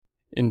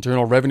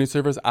Internal Revenue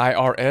Service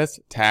IRS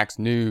tax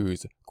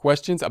news.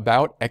 Questions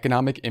about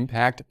economic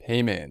impact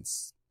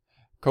payments.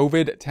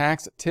 COVID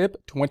tax tip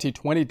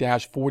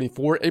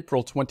 2020-44,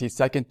 April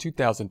 22nd,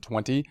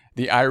 2020.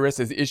 The IRS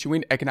is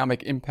issuing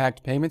economic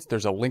impact payments.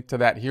 There's a link to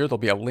that here. There'll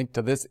be a link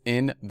to this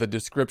in the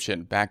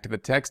description. Back to the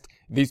text.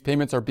 These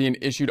payments are being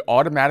issued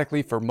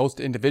automatically for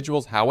most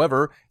individuals.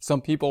 However,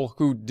 some people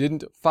who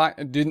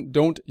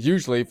don't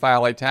usually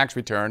file a tax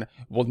return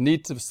will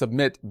need to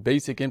submit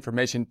basic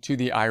information to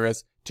the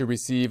IRS to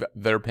receive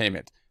their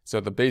payment. So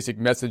the basic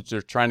message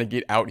they're trying to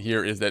get out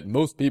here is that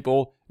most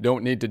people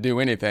don't need to do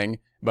anything,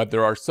 but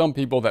there are some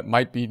people that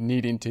might be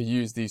needing to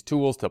use these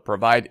tools to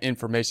provide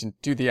information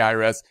to the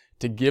IRS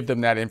to give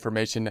them that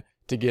information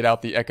to get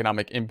out the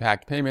economic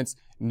impact payments.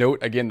 Note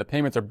again, the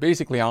payments are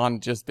basically on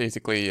just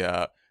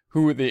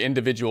who the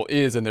individual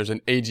is, and there's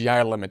an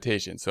AGI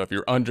limitation. So if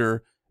you're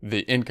under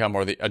the income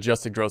or the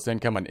adjusted gross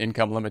income and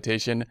income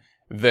limitation,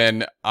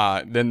 then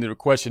the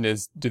question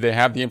is, do they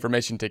have the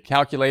information to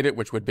calculate it,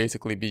 which would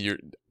basically be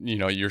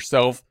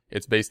yourself.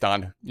 It's based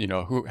on,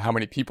 how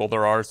many people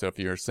there are. So if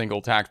you're a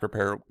single tax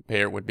payer,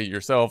 it would be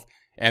yourself.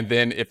 And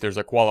then if there's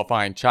a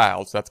qualifying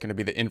child, so that's going to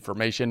be the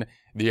information.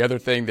 The other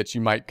thing that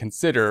you might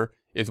consider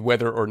is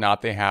whether or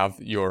not they have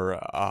your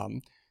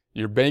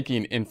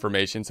banking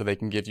information, so they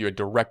can give you a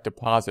direct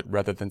deposit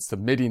rather than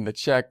submitting the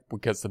check,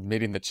 because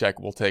submitting the check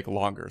will take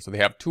longer. So they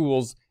have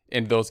tools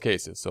in those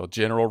cases. So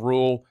general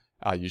rule,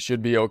 you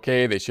should be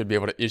okay. They should be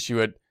able to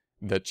issue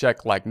the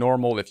check like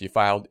normal if you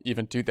filed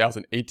even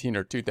 2018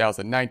 or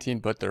 2019,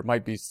 but there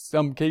might be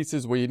some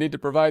cases where you need to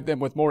provide them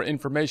with more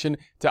information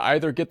to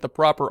either get the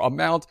proper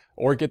amount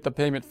or get the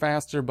payment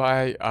faster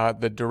by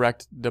the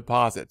direct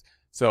deposit.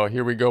 So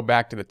here we go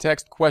back to the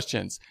text.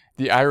 Questions.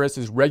 The IRS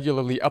is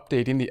regularly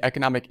updating the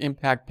economic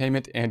impact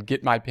payment and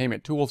Get My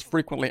Payment tools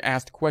frequently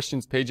asked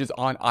questions pages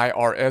on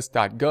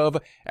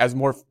irs.gov as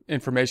more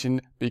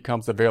information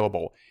becomes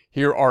available.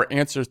 Here are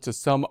answers to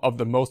some of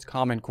the most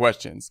common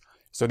questions.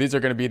 So these are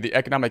going to be the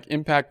economic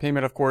impact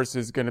payment, of course,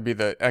 is going to be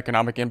the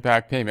economic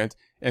impact payment,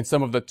 and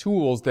some of the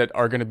tools that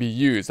are going to be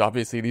used.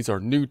 Obviously, these are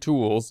new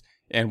tools.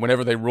 And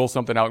whenever they roll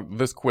something out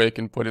this quick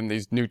and put in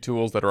these new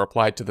tools that are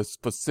applied to the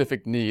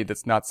specific need,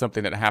 that's not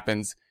something that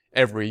happens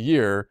every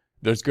year,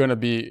 there's going to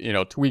be,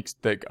 tweaks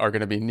that are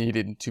going to be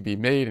needed to be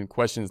made and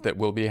questions that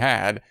will be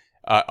had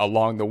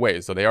along the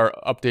way. So they are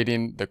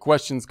updating the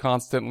questions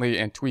constantly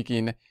and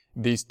tweaking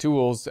these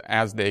tools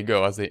as they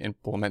go, as they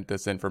implement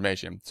this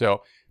information.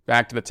 So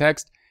back to the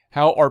text.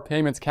 How are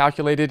payments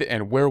calculated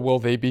and where will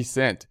they be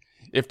sent?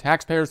 If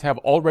taxpayers have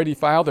already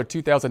filed their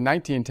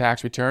 2019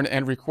 tax return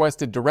and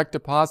requested direct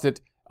deposit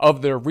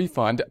of their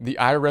refund, the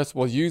IRS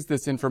will use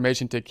this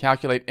information to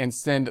calculate and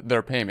send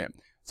their payment.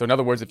 So in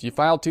other words, if you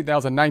filed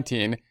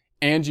 2019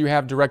 and you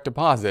have direct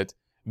deposit,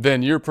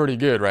 then you're pretty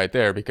good right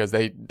there, because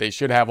they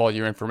should have all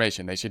your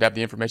information. They should have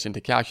the information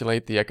to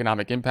calculate the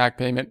economic impact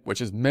payment,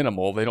 which is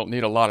minimal. They don't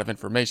need a lot of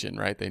information,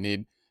 right? They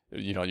need,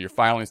 your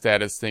filing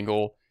status,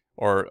 single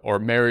or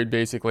married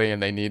basically,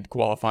 and they need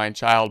qualifying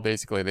child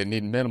basically. They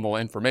need minimal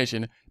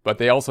information, but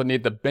they also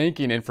need the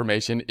banking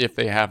information if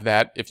they have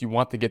that, if you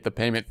want to get the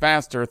payment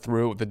faster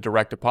through the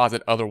direct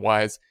deposit.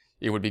 Otherwise,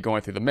 it would be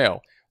going through the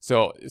mail.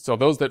 So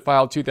those that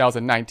filed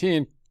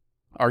 2019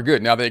 are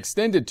good. Now, they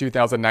extended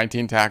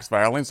 2019 tax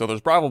filing, so there's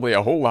probably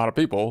a whole lot of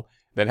people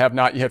that have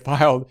not yet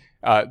filed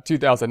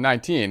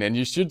 2019, and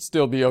you should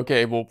still be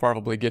okay. We'll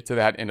probably get to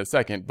that in a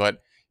second,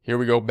 but here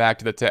we go back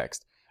to the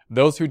text.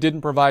 Those who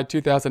didn't provide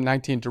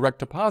 2019 direct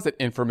deposit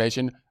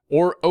information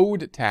or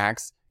owed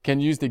tax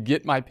can use the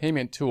Get My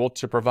Payment tool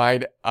to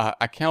provide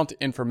account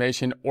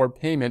information, or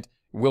payment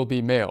will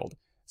be mailed.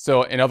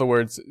 So in other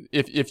words,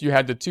 if you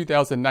had the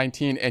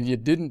 2019 and you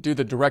didn't do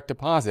the direct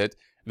deposit,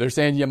 they're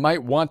saying you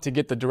might want to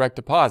get the direct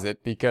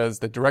deposit, because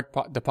the direct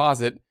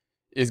deposit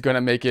is going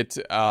to make it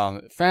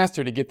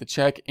faster to get the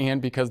check,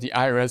 and because the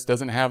IRS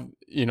doesn't have,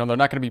 they're not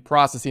going to be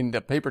processing the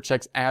paper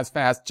checks as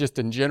fast just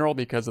in general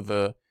because of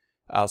the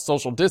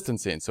social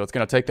distancing. So it's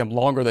going to take them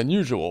longer than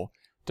usual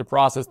to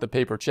process the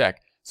paper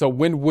check. So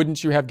when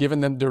wouldn't you have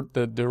given them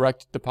the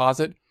direct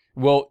deposit?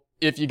 Well,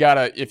 if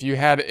you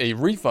had a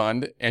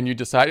refund and you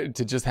decided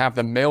to just have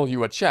them mail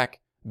you a check,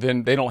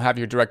 then they don't have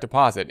your direct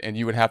deposit, and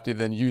you would have to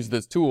then use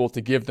this tool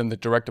to give them the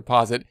direct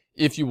deposit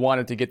if you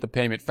wanted to get the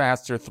payment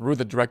faster through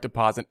the direct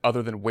deposit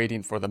other than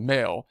waiting for the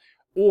mail.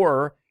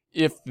 Or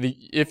if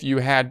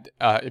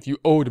you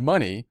owed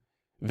money,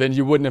 then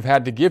you wouldn't have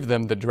had to give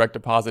them the direct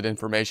deposit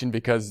information,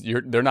 because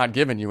they're not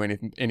giving you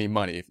any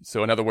money.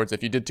 So in other words,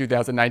 if you did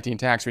 2019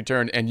 tax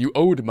return and you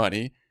owed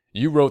money,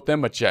 you wrote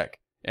them a check,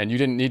 and you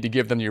didn't need to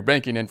give them your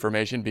banking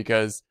information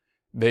because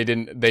they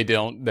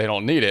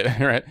don't need it,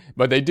 right?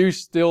 But they do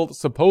still,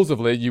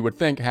 supposedly, you would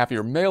think, have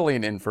your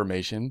mailing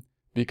information,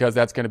 because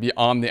that's going to be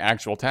on the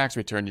actual tax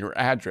return, your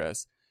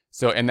address.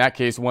 So in that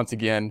case, once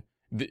again,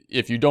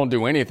 if you don't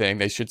do anything,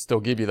 they should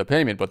still give you the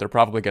payment, but they're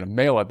probably going to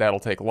mail it. That'll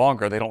take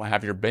longer. They don't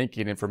have your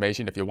banking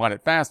information. If you want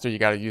it faster, you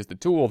got to use the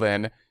tool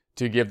then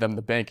to give them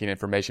the banking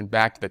information.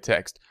 Back to the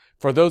text.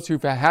 For those who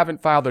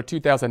haven't filed their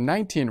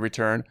 2019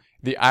 return,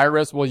 the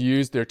IRS will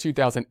use their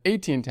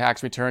 2018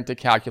 tax return to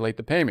calculate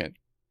the payment.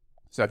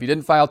 So if you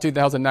didn't file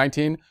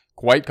 2019,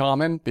 quite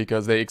common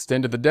because they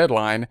extended the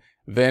deadline,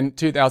 then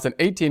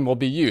 2018 will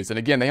be used. And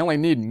again, they only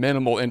need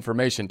minimal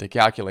information to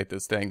calculate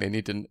this thing. They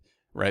need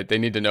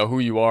to know who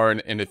you are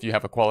and if you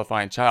have a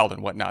qualifying child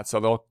and whatnot. So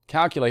they'll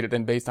calculate it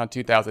then based on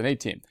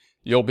 2018.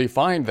 You'll be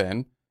fine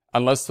then,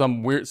 unless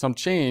some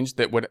change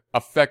that would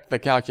affect the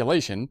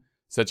calculation,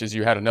 such as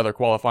you had another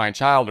qualifying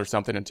child or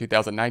something in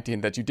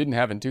 2019 that you didn't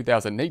have in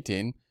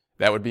 2018.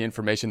 That would be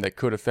information that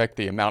could affect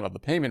the amount of the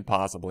payment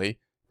possibly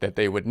that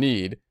they would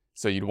need.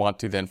 So you'd want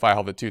to then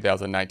file the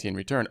 2019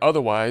 return.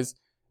 Otherwise,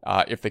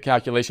 if the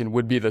calculation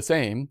would be the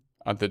same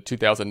on the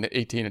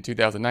 2018 and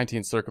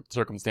 2019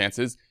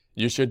 circumstances,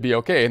 you should be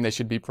okay and they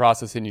should be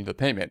processing you the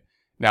payment.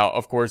 Now,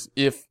 of course,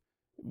 if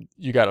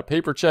you got a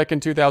paper check in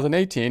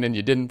 2018 and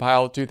you didn't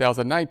file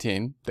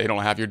 2019, they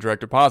don't have your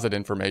direct deposit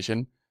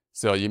information.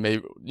 So you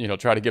may,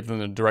 try to give them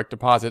the direct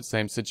deposit,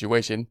 same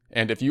situation.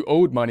 And if you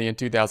owed money in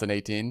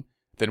 2018,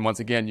 then once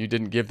again, you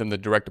didn't give them the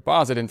direct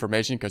deposit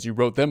information because you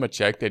wrote them a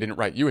check. They didn't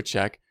write you a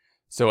check.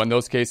 So in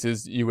those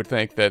cases, you would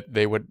think that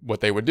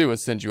what they would do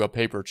is send you a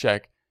paper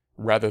check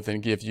rather than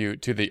give you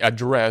to the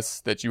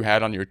address that you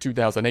had on your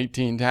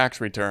 2018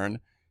 tax return,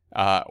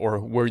 or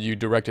where you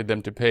directed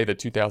them to pay the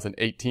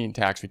 2018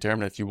 tax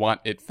return. And if you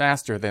want it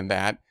faster than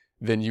that,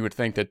 then you would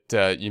think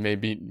that you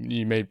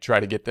may try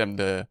to get them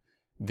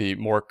the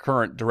more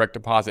current direct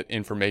deposit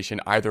information,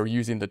 either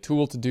using the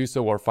tool to do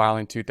so or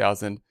filing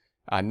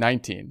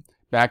 2019.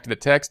 Back to the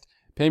text.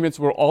 Payments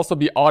will also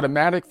be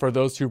automatic for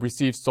those who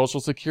receive Social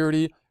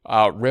Security,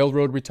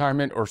 Railroad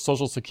Retirement, or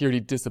Social Security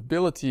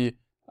Disability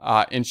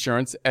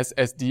Insurance,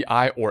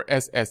 SSDI or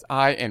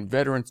SSI, and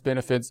veterans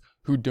benefits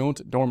who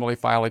don't normally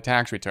file a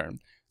tax return.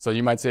 So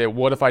you might say,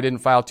 what if I didn't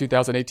file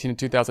 2018 and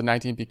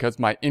 2019 because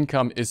my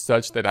income is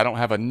such that I don't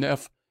have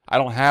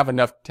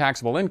enough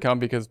taxable income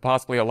because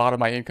possibly a lot of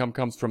my income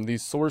comes from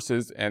these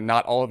sources and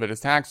not all of it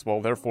is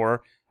taxable.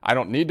 Therefore, I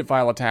don't need to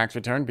file a tax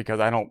return because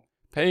I don't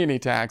pay any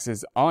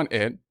taxes on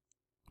it.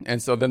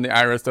 And so then the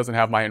IRS doesn't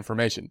have my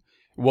information.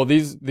 Well,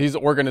 these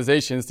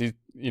organizations, these,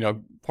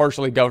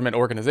 partially government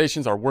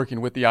organizations are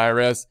working with the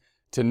IRS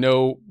to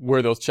know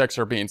where those checks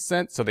are being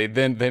sent. So they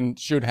then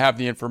should have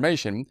the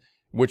information,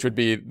 which would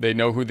be, they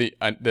know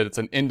that it's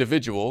an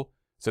individual,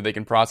 so they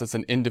can process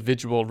an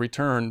individual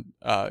return.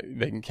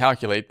 They can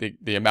calculate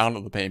the amount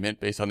of the payment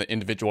based on the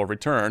individual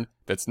return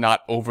that's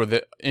not over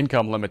the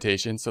income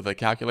limitation. So the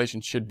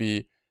calculation should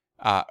be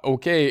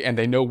okay, and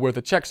they know where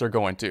the checks are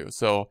going to.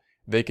 So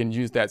they can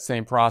use that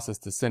same process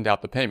to send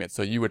out the payment.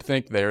 So you would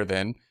think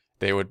then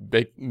they would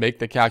make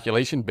the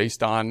calculation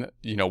based on,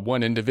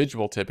 one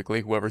individual,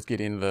 typically, whoever's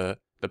getting the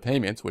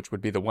payments, which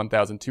would be the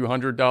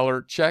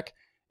 $1,200 check.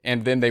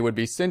 And then they would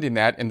be sending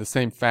that in the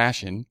same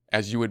fashion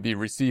as you would be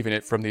receiving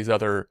it from these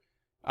other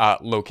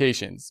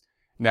locations.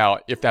 Now,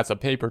 if that's a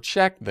paper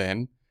check,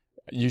 then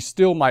you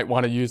still might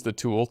want to use the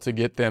tool to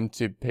get them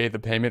to pay the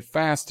payment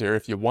faster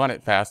if you want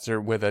it faster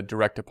with a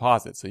direct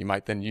deposit. So you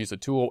might then use a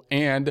tool.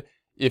 And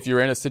if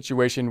you're in a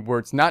situation where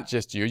it's not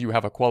just you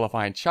have a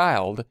qualifying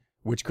child,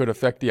 which could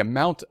affect the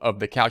amount of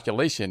the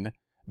calculation,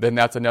 then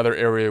that's another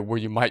area where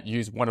you might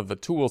use one of the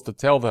tools to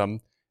tell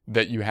them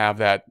that you have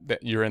that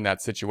you're in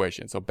that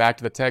situation. So back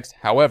to the text.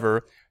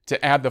 However,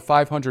 to add the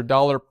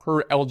 $500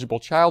 per eligible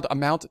child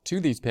amount to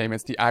these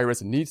payments, the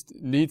IRS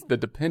needs the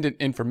dependent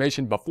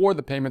information before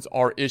the payments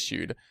are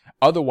issued.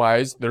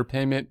 Otherwise, their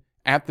payment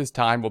at this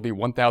time will be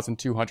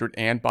 $1,200,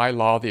 and by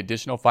law, the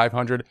additional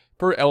 $500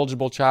 per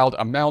eligible child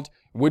amount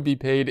would be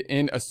paid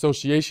in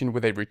association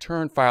with a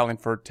return filing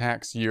for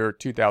tax year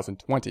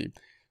 2020.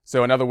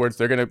 So in other words,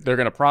 they're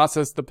gonna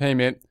process the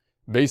payment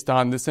based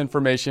on this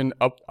information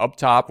up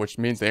top, which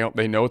means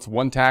they know it's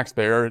one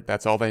taxpayer.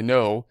 That's all they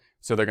know.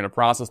 So they're going to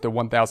process the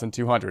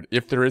 $1,200.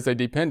 If there is a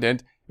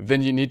dependent,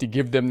 then you need to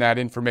give them that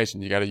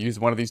information. You got to use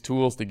one of these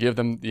tools to give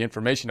them the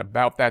information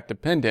about that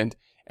dependent,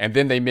 and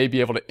then they may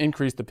be able to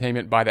increase the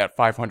payment by that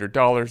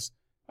 $500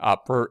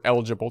 per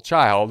eligible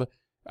child.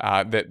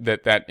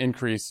 That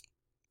increase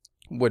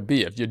would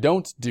be. If you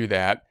don't do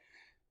that,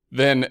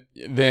 then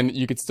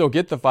you could still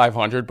get the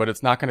 $500, but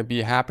it's not going to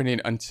be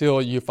happening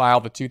until you file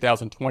the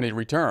 2020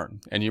 return.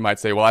 And you might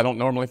say, well, I don't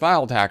normally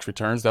file tax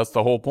returns. That's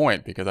the whole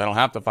point, because I don't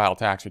have to file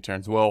tax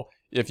returns. Well,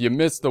 if you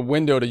miss the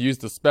window to use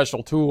the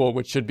special tool,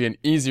 which should be an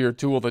easier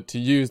tool to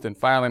use than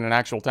filing an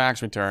actual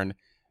tax return,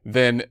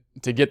 then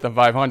to get the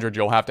 $500,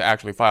 you'll have to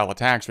actually file a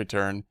tax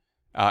return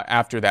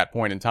after that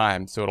point in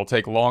time. So it'll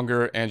take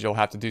longer, and you'll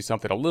have to do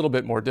something a little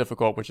bit more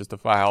difficult, which is to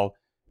file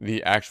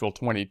the actual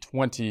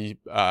 2020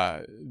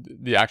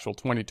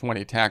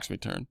 tax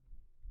return.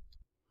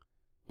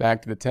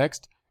 Back to the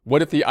text.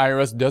 What if the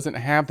IRS doesn't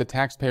have the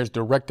taxpayer's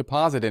direct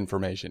deposit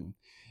information?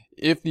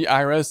 If the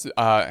IRS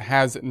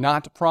has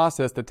not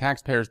processed the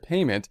taxpayer's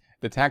payment,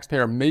 the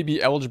taxpayer may be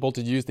eligible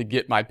to use the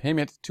Get My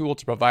Payment tool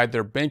to provide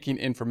their banking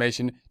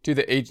information to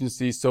the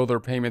agency so their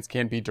payments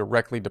can be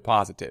directly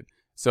deposited.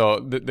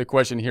 So the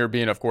question here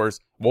being, of course,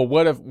 well,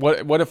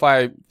 what if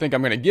I think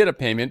I'm going to get a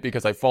payment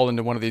because I fall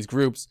into one of these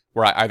groups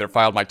where I either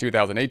filed my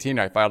 2018,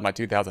 or I filed my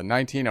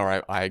 2019,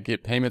 or I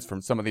get payments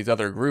from some of these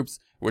other groups,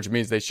 which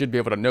means they should be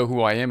able to know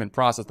who I am and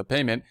process the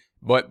payment,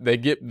 but they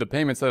get the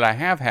payments that I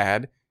have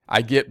had,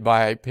 I get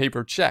by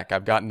paper check.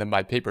 I've gotten them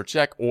by paper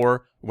check,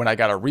 or when I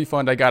got a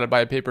refund, I got it by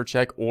a paper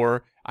check,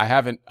 or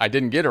I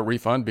didn't get a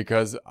refund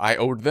because I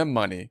owed them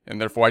money, and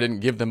therefore I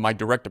didn't give them my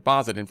direct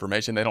deposit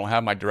information. They don't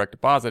have my direct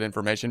deposit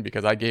information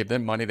because I gave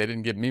them money. They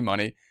didn't give me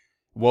money.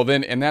 Well,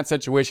 then in that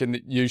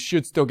situation, you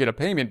should still get a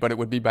payment, but it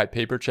would be by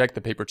paper check.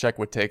 The paper check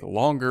would take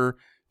longer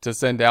to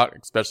send out,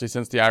 especially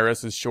since the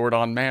IRS is short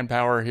on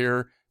manpower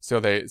here. So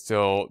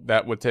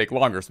that would take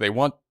longer. So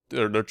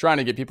they're trying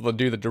to get people to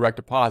do the direct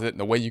deposit, and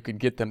the way you can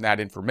get them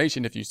that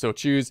information, if you so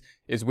choose,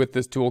 is with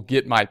this tool,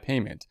 Get My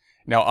Payment.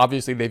 Now,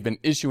 obviously, they've been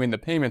issuing the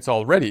payments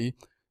already,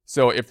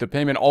 so if the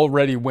payment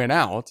already went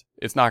out,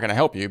 it's not going to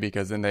help you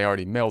because then they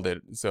already mailed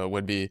it, so it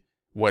would be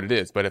what it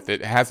is. But if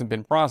it hasn't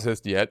been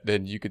processed yet,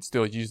 then you could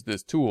still use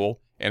this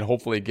tool and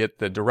hopefully get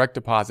the direct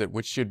deposit,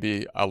 which should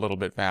be a little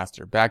bit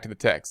faster. Back to the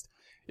text.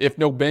 If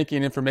no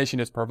banking information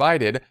is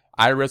provided,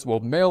 IRS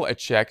will mail a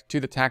check to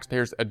the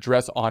taxpayer's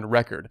address on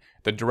record.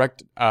 The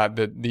direct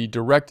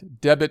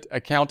debit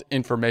account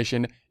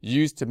information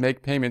used to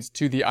make payments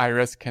to the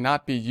IRS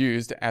cannot be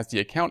used as the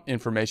account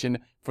information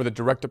for the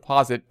direct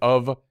deposit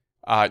of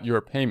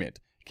your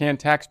payment. Can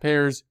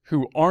taxpayers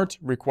who aren't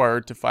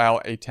required to file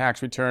a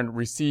tax return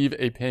receive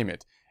a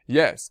payment?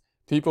 Yes.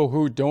 People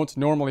who don't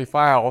normally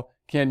file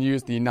can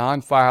use the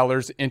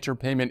non-filers enter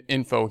payment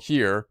info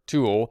here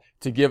tool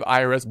to give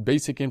IRS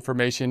basic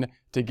information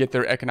to get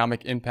their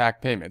economic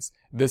impact payments.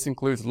 This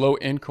includes low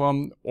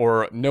income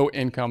or no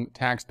income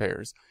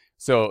taxpayers.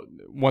 So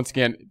once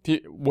again,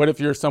 what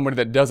if you're somebody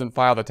that doesn't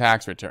file the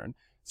tax return?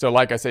 So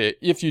like I say,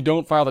 if you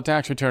don't file the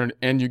tax return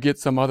and you get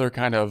some other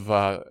kind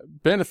of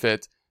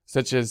benefit,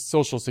 such as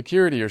Social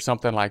Security or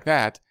something like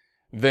that,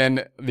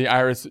 then the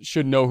IRS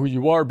should know who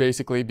you are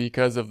basically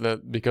because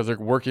they're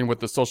working with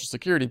the Social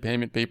Security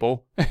payment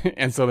people.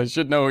 And so they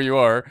should know who you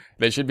are.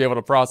 They should be able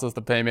to process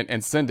the payment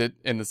and send it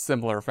in a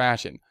similar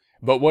fashion.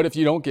 But what if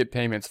you don't get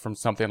payments from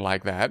something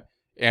like that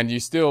and you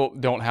still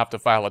don't have to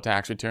file a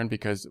tax return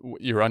because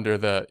you're under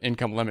the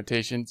income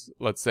limitations,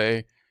 let's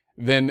say,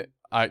 then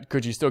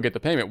could you still get the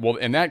payment? Well,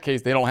 in that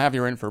case, they don't have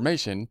your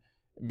information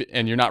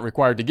and you're not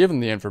required to give them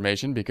the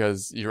information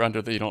because you're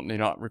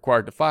not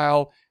required to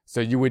file. So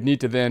you would need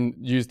to then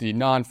use the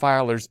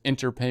non-filers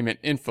enter payment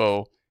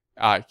info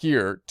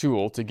here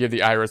tool to give the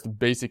IRS the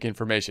basic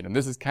information. And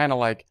this is kind of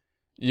like,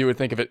 you would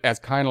think of it as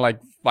kind of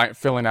like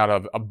filling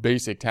out a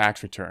basic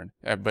tax return,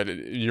 but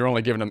you're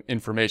only giving them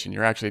information.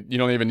 You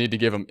don't even need to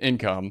give them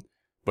income,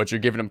 but you're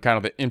giving them kind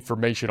of the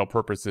informational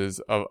purposes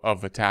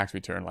of the tax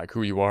return, like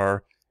who you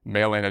are,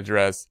 mail-in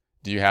address,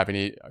 do you have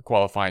any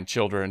qualifying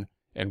children,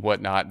 and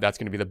whatnot. That's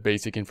going to be the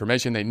basic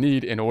information they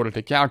need in order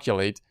to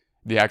calculate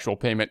the actual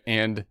payment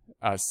and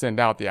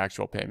send out the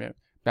actual payment.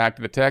 Back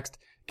to the text.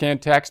 Can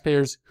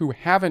taxpayers who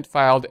haven't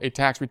filed a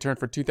tax return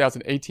for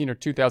 2018 or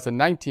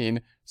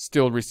 2019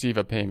 still receive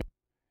a payment?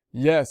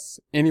 Yes.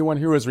 Anyone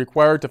who is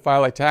required to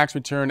file a tax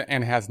return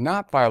and has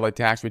not filed a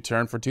tax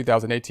return for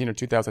 2018 or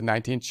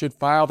 2019 should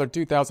file their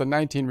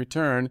 2019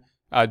 return,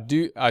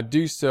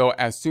 do so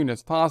as soon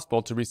as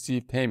possible to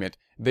receive payment.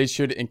 They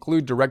should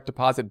include direct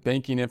deposit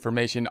banking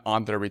information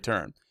on their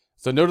return.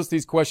 So notice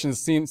these questions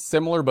seem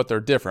similar, but they're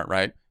different,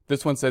 right?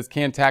 This one says,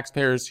 can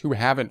taxpayers who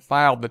haven't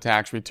filed the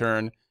tax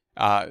return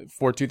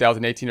for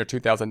 2018 or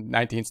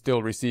 2019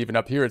 still receive? And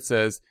up here it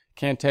says,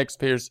 can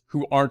taxpayers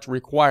who aren't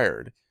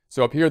required?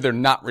 So up here, they're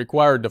not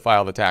required to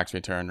file the tax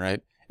return,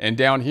 right? And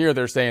down here,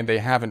 they're saying they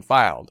haven't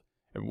filed.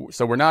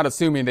 So we're not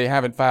assuming they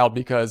haven't filed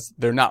because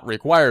they're not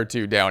required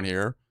to down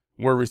here.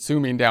 We're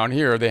assuming down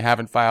here they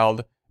haven't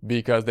filed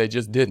because they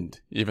just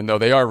didn't, even though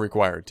they are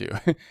required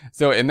to.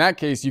 So in that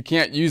case, you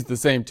can't use the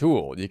same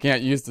tool. You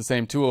can't use the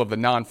same tool of the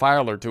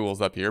non-filer tools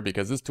up here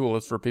because this tool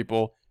is for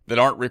people that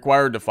aren't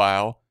required to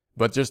file,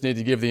 but just need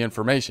to give the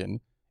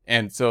information.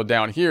 And so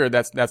down here,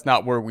 that's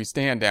not where we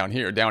stand down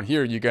here. Down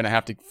here, you're going to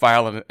have to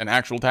file an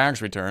actual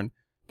tax return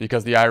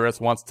because the IRS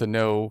wants to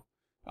know,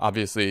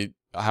 obviously,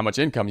 how much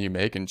income you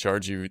make and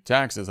charge you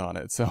taxes on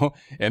it. So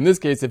in this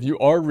case, if you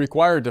are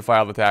required to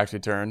file the tax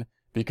return,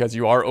 because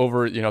you are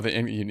over, you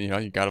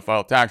got to file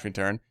a tax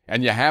return,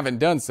 and you haven't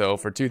done so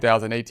for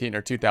 2018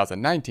 or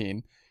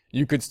 2019,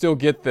 you could still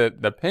get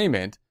the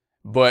payment,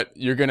 but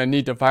you're going to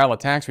need to file a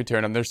tax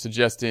return, and they're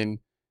suggesting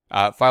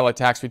file a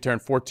tax return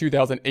for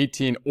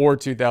 2018 or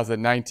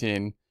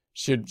 2019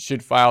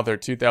 should file their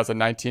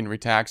 2019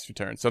 tax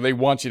return. So they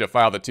want you to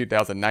file the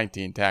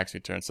 2019 tax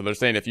return. So they're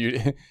saying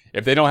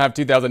if they don't have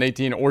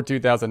 2018 or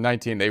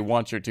 2019, they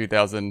want your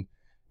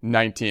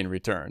 2019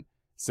 return.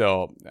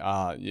 So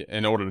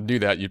in order to do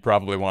that, you'd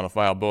probably want to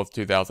file both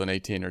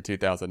 2018 or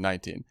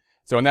 2019.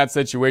 So in that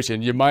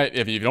situation, you might,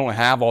 if you don't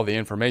have all the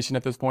information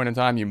at this point in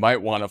time, you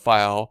might want to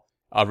file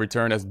a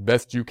return as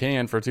best you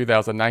can for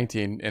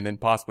 2019 and then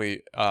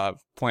possibly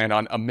plan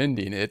on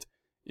amending it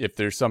if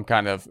there's some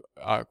kind of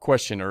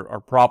question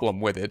or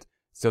problem with it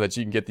so that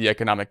you can get the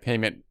economic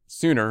payment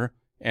sooner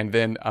and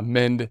then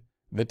amend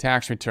the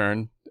tax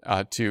return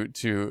to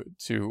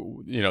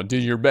do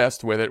your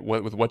best with it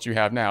with what you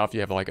have now. If you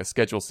have like a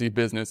Schedule C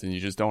business and you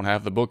just don't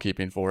have the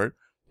bookkeeping for it,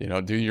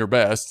 do your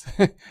best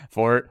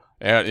for it,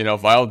 and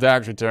file a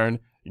tax return,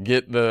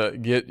 get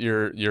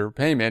your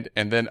payment,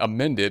 and then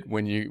amend it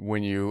when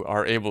you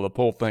are able to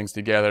pull things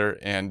together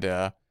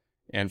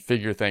and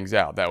figure things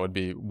out. That would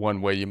be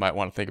one way you might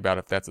want to think about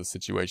if that's a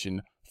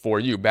situation for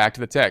you. Back to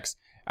the text.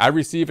 I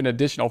received an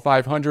additional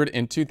 $500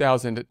 in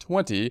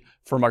 2020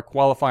 for my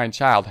qualifying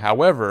child.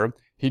 However,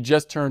 he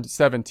just turned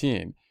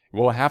 17.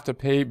 We'll have to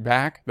pay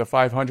back the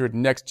 $500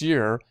 next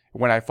year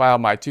when I file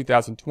my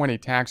 2020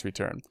 tax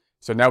return.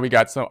 So now we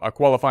got a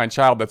qualifying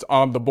child that's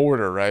on the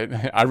border,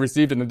 right? I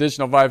received an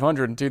additional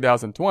 $500 in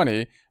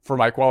 2020 for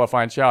my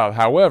qualifying child.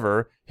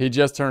 However, he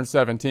just turned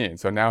 17.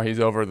 So now he's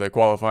over the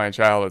qualifying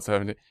child at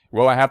 17.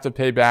 Will I have to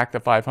pay back the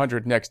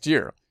 $500 next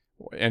year?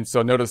 And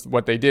so notice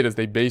what they did is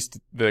they based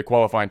the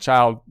qualifying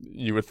child,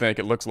 you would think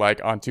it looks like,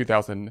 on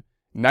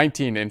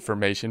 2019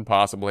 information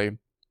possibly,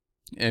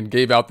 and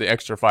gave out the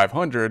extra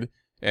 $500.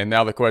 And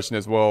now the question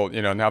is, well,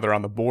 now they're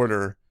on the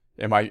border.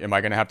 Am I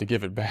going to have to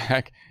give it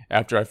back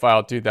after I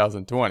filed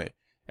 2020?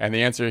 And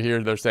the answer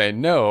here, they're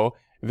saying no.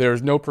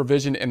 There's no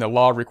provision in the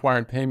law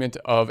requiring payment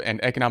of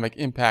an economic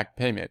impact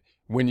payment.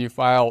 When you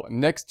file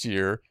next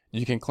year,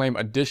 you can claim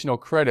additional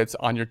credits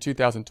on your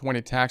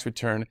 2020 tax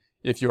return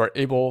if you are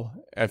able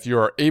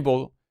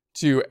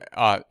to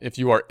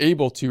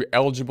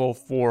eligible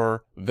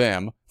for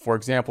them. For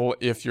example,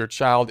 if your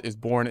child is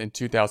born in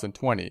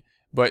 2020,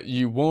 but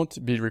you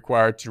won't be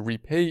required to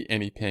repay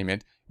any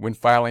payment when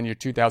filing your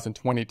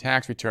 2020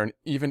 tax return,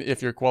 even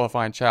if your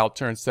qualifying child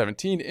turns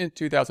 17 in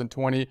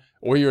 2020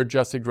 or your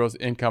adjusted gross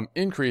income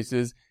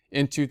increases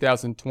in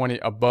 2020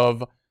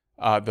 above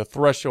the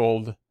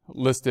threshold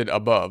listed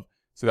above.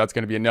 So that's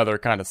going to be another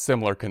kind of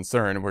similar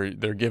concern where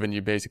they're giving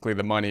you basically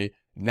the money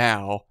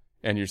now,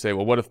 and you say,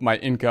 well, what if my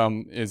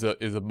income is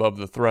above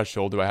the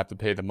threshold? Do I have to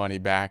pay the money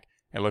back?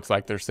 It looks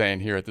like they're saying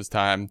here at this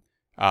time,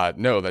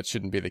 no, that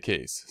shouldn't be the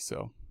case.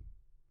 So